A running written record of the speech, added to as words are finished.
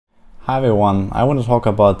Hi everyone, I want to talk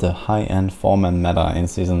about the high-end foreman meta in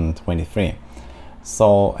Season 23.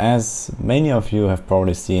 So as many of you have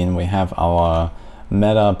probably seen, we have our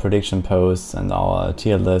meta prediction posts and our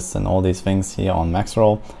tier lists and all these things here on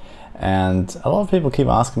Maxroll. And a lot of people keep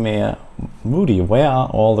asking me, Rudy, where are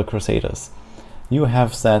all the Crusaders? You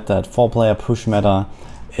have said that 4-player push meta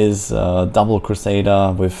is double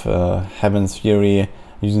Crusader with Heaven's Fury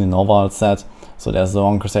using the Norvald set. So there's the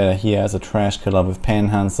one Crusader here as a trash killer with Pain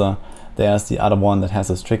Enhancer. There's the other one that has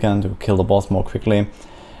a Stricken to kill the boss more quickly.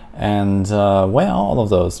 And where are all of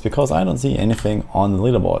those? Because I don't see anything on the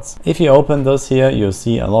leaderboards. If you open those here, you'll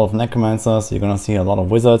see a lot of Necromancers, you're gonna see a lot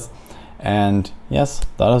of Wizards. And yes,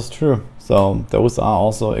 that is true. So those are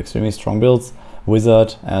also extremely strong builds.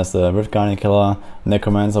 Wizard as the Rift Guardian killer,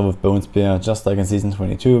 Necromancer with Bone Spear, just like in Season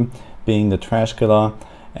 22, being the trash killer.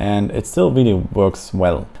 And it still really works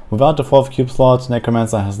well. Without the 4th cube slot,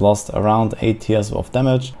 Necromancer has lost around 8 tiers of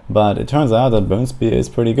damage, but it turns out that Bone Spear is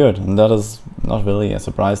pretty good, and that is not really a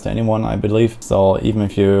surprise to anyone, I believe. So even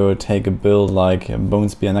if you take a build like Bone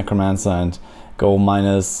Spear Necromancer and go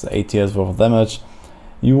minus 8 tiers worth of damage,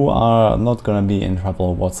 you are not gonna be in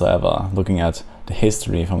trouble whatsoever, looking at the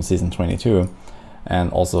history from Season 22,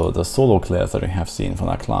 and also the solo clears that we have seen from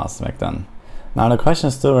that class back then. Now the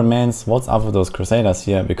question still remains, what's up with those Crusaders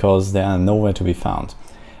here, because they are nowhere to be found.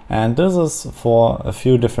 And this is for a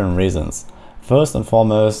few different reasons. First and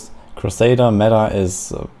foremost, Crusader meta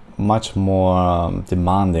is much more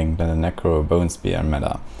demanding than the Necro Bone Spear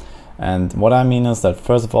meta. And what I mean is that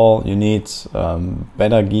first of all, you need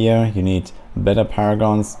better gear, you need better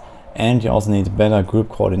paragons, and you also need better group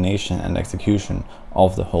coordination and execution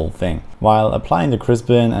of the whole thing. While applying the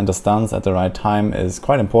Crispin and the stuns at the right time is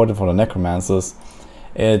quite important for the Necromancers,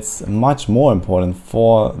 it's much more important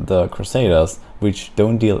for the Crusaders, which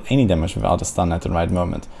don't deal any damage without a stun at the right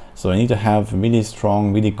moment. So you need to have really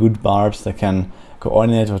strong, really good barbs that can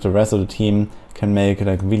coordinate with the rest of the team, can make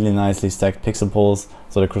like really nicely stacked pixel pulls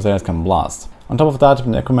so the Crusaders can blast. On top of that, the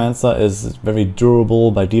Necromancer is very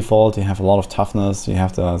durable by default. You have a lot of toughness, you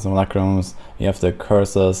have the simulacrums, you have the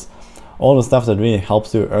curses, all the stuff that really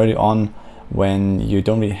helps you early on when you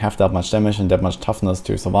don't really have that much damage and that much toughness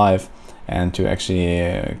to survive and to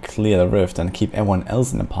actually clear the rift and keep everyone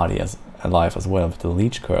else in the party alive as well with the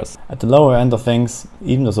leech curse. At the lower end of things,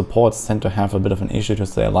 even the supports tend to have a bit of an issue to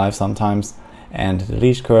stay alive sometimes, and the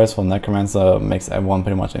leech curse from Necromancer makes everyone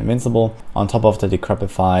pretty much invincible, on top of the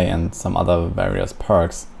Decrepify and some other various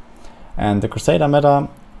perks. And the Crusader meta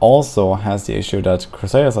also has the issue that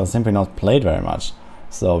Crusaders are simply not played very much.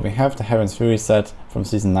 So we have the Heaven's Fury set from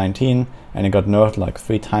Season 19, and it got nerfed like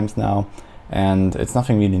 3 times now, and it's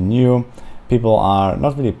nothing really new. People are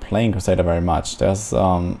not really playing Crusader very much. There's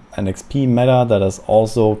an XP meta that is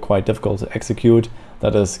also quite difficult to execute,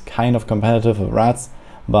 that is kind of competitive with rats,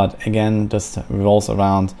 but again, this revolves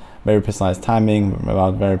around very precise timing,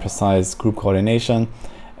 about very precise group coordination,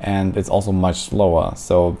 and it's also much slower,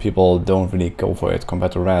 so people don't really go for it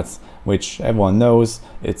compared to rats, which everyone knows.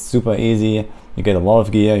 It's super easy, you get a lot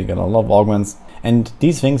of gear, you get a lot of augments, and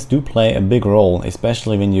these things do play a big role,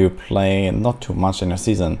 especially when you play not too much in a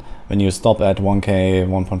season. When you stop at 1k,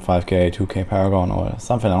 1.5k, 2k Paragon or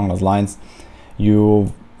something along those lines,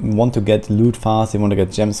 you want to get loot fast, you want to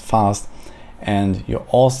get gems fast, and you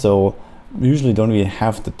also usually don't really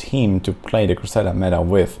have the team to play the Crusader meta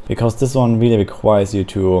with, because this one really requires you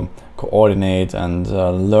to coordinate and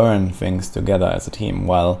learn things together as a team.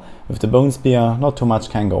 While with the Bone Spear, not too much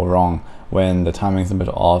can go wrong when the timing is a bit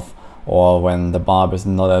off or when the barb is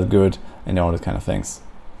not as good and all these kind of things.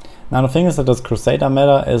 Now the thing is that this Crusader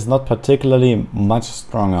meta is not particularly much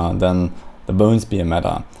stronger than the Bone Spear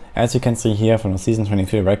meta. As you can see here from the Season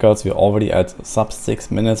 23 records, we're already at sub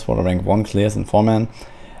 6 minutes for the rank 1 clears in 4-man,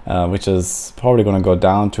 which is probably going to go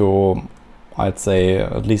down to, I'd say,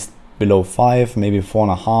 at least below 5, maybe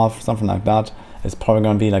 4.5, something like that. It's probably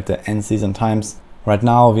going to be like the end season times. Right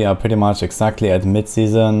now we are pretty much exactly at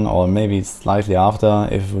mid-season, or maybe slightly after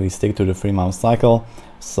if we stick to the 3-month cycle.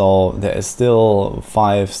 So there is still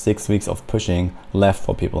 5-6 weeks of pushing left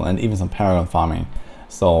for people, and even some Paragon farming.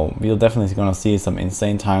 So we're definitely going to see some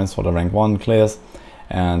insane times for the rank 1 clears,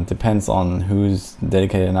 and depends on who's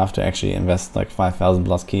dedicated enough to actually invest like 5,000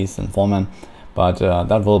 plus keys in 4-man, but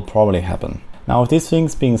that will probably happen. Now with these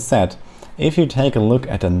things being said, if you take a look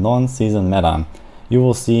at the non-season meta, you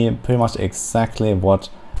will see pretty much exactly what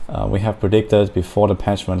we have predicted before the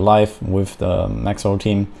patch went live with the Maxroll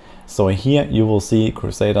team. So here you will see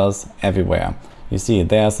Crusaders everywhere. You see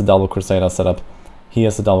there's the double Crusader setup,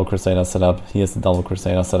 here's the double Crusader setup, here's the double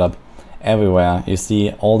Crusader setup. Everywhere you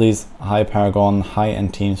see all these high Paragon,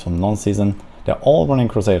 high-end teams from non-season, they're all running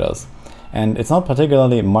Crusaders. And it's not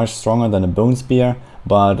particularly much stronger than a Bone Spear,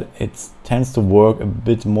 but it tends to work a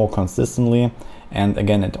bit more consistently. And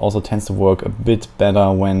again, it also tends to work a bit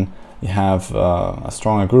better when you have a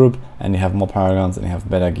stronger group and you have more paragons and you have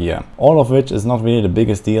better gear. All of which is not really the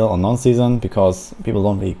biggest deal on non-season, because people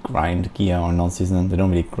don't really grind gear on non-season. They don't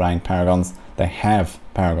really grind paragons. They have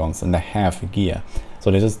paragons and they have gear. So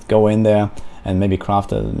they just go in there and maybe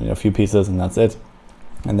craft a few pieces and that's it.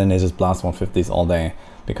 And then they just blast 150s all day,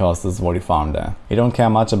 because this is what you farm there. You don't care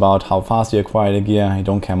much about how fast you acquire the gear. You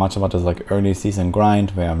don't care much about this like early season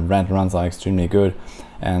grind where red runs are extremely good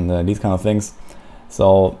and these kind of things.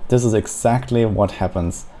 So this is exactly what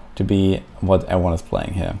happens to be what everyone is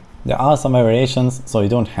playing here. There are some variations, so you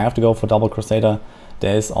don't have to go for double Crusader.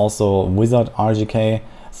 There is also Wizard RGK.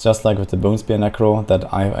 It's just like with the Bone Spear Necro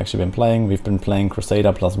that I've actually been playing. We've been playing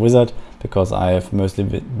Crusader plus Wizard, because I've mostly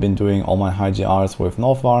been doing all my high GRs with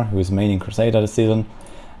Northvar, who is maining Crusader this season.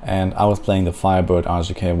 And I was playing the Firebird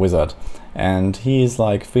RGK Wizard. And he's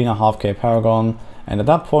like 3.5k Paragon, and at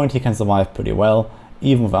that point he can survive pretty well,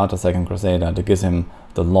 even without a second Crusader, that gives him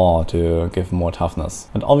the law to give more toughness.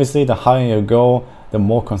 But obviously the higher you go, the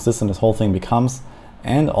more consistent this whole thing becomes,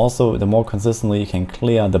 and also the more consistently you can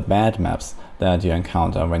clear the bad maps that you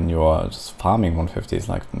encounter when you're just farming 150s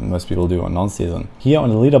like most people do on non-season. Here on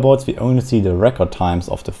the leaderboards we only see the record times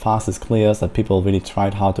of the fastest clears that people really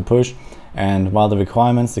tried hard to push, and while the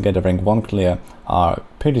requirements to get a rank 1 clear are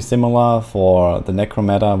pretty similar for the Necro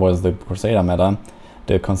meta versus the Crusader meta,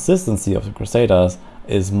 the consistency of the Crusaders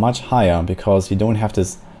is much higher, because you don't have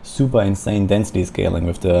this super insane density scaling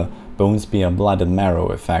with the Bone Spear Blood and Marrow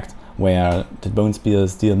effect, where the Bone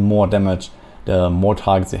Spears deal more damage the more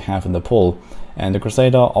targets you have in the pull. And the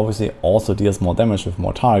Crusader obviously also deals more damage with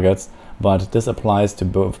more targets, but this applies to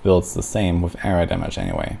both builds the same with area damage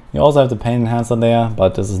anyway. You also have the Pain Enhancer there,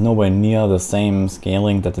 but this is nowhere near the same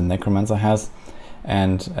scaling that the Necromancer has.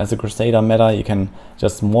 And as a Crusader meta, you can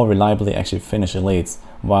just more reliably actually finish elites,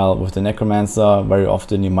 while with the Necromancer very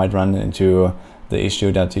often you might run into the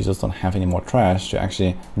issue that you just don't have any more trash to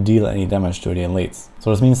actually deal any damage to the elites.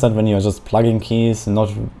 So this means that when you're just plugging keys and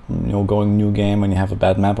not going new game when you have a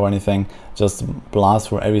bad map or anything, just blast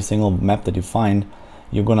through every single map that you find,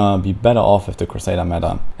 you're gonna be better off with the Crusader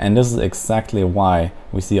meta. And this is exactly why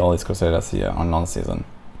we see all these Crusaders here on non-season.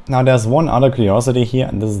 Now there's one other curiosity here,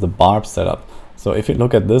 and this is the barb setup. So if you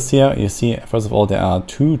look at this here, you see first of all there are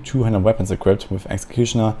two 200 weapons equipped with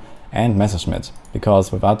Executioner and Messerschmitt,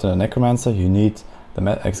 because without the Necromancer you need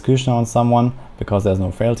the Executioner on someone because there's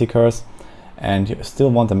no Frailty Curse, and you still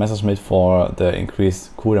want the Messerschmitt for the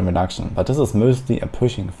increased cooldown reduction. But this is mostly a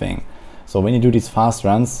pushing thing. So when you do these fast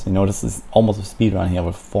runs, this is almost a speed run here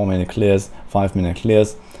with 4-minute clears, 5-minute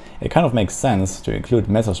clears, it kind of makes sense to include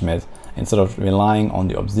Messerschmitt instead of relying on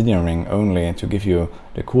the Obsidian Ring only to give you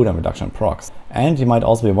the cooldown reduction procs. And you might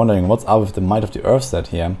also be wondering what's up with the Might of the Earth set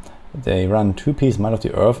here. They run 2-piece Might of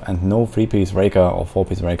the Earth and no 3-piece Raker or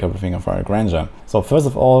 4-piece Raker with Ring of Fire Grandeur. So first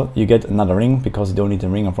of all, you get another ring because you don't need the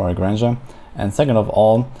Ring of Fire Grandeur. And second of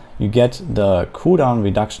all, you get the cooldown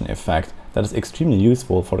reduction effect that is extremely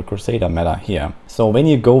useful for the Crusader meta here. So when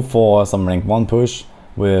you go for some rank 1 push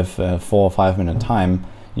with 4 or 5 minute time,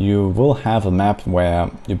 you will have a map where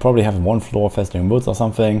you probably have one floor festering woods or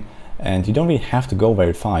something, and you don't really have to go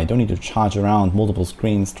very far. You don't need to charge around multiple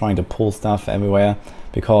screens trying to pull stuff everywhere,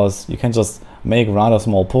 because you can just make rather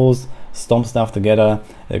small pulls, stomp stuff together,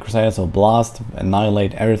 the Crusaders will blast,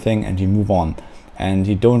 annihilate everything, and you move on. And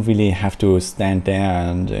you don't really have to stand there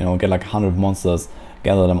and get like 100 monsters,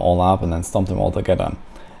 gather them all up and then stomp them all together.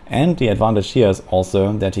 And the advantage here is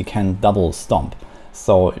also that you can double stomp.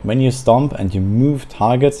 So when you stomp and you move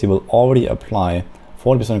targets, you will already apply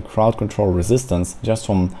 40% crowd control resistance just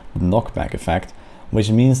from the knockback effect, which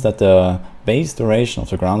means that the base duration of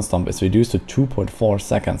the ground stomp is reduced to 2.4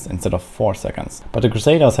 seconds instead of 4 seconds. But the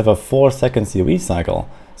Crusaders have a 4-second COE cycle,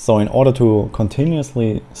 so in order to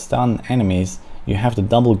continuously stun enemies, you have to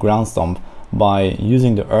double ground stomp by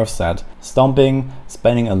using the Earth set, stomping,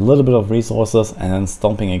 spending a little bit of resources, and then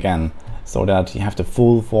stomping again, so that you have the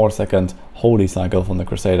full 4-second holy cycle from the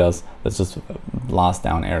Crusaders that just blast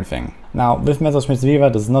down everything. Now with Messerschmitt's Viva,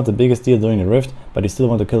 this is not the biggest deal during the Rift, but you still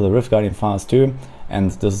want to kill the Rift Guardian fast too, and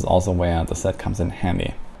this is also where the set comes in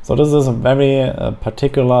handy. So this is a very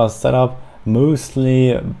particular setup,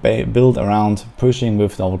 mostly built around pushing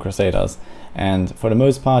with double Crusaders. And for the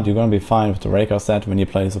most part you're going to be fine with the Raker set when you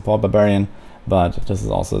play Support Barbarian, but this is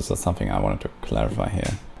also just something I wanted to clarify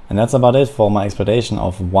here. And that's about it for my explanation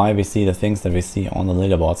of why we see the things that we see on the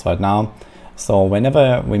leaderboards right now. So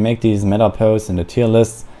whenever we make these meta posts in the tier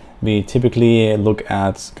lists, we typically look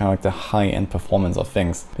at kind of like the high-end performance of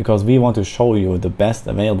things, because we want to show you the best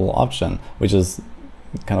available option, which is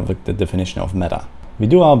kind of like the definition of meta. We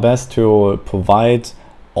do our best to provide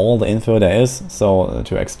all the info there is, so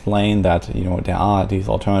to explain that, you know, there are these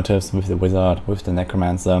alternatives with the wizard, with the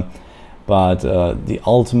necromancer, but the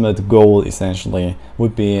ultimate goal essentially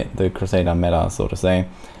would be the Crusader meta, so to say,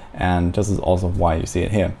 and this is also why you see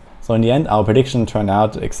it here. So in the end, our prediction turned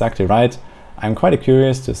out exactly right. I'm quite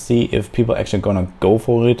curious to see if people actually gonna go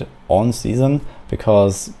for it on season,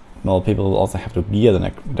 because, well, people will also have to gear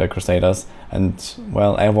the Crusaders, and,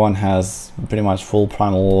 well, everyone has pretty much full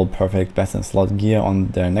primal perfect best in slot gear on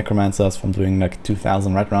their necromancers from doing like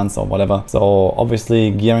 2000 red runs or whatever. So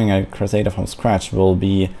obviously gearing a Crusader from scratch will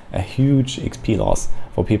be a huge XP loss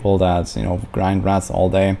for people that, you know, grind rats all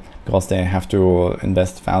day, because they have to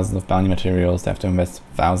invest thousands of bounty materials, they have to invest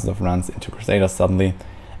thousands of runs into Crusaders suddenly,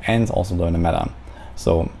 and also learn the meta.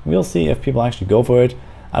 So we'll see if people actually go for it.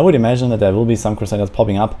 I would imagine that there will be some Crusaders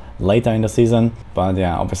popping up later in the season, but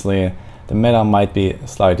yeah, obviously the meta might be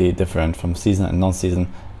slightly different from season and non-season,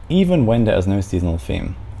 even when there is no seasonal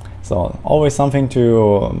theme. So always something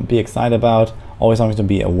to be excited about, always something to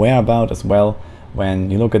be aware about as well when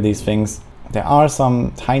you look at these things. There are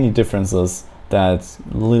some tiny differences that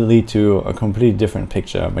lead to a completely different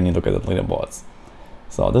picture when you look at the leaderboards.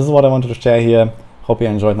 So this is what I wanted to share here. Hope you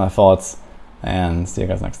enjoyed my thoughts, and see you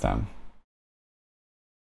guys next time.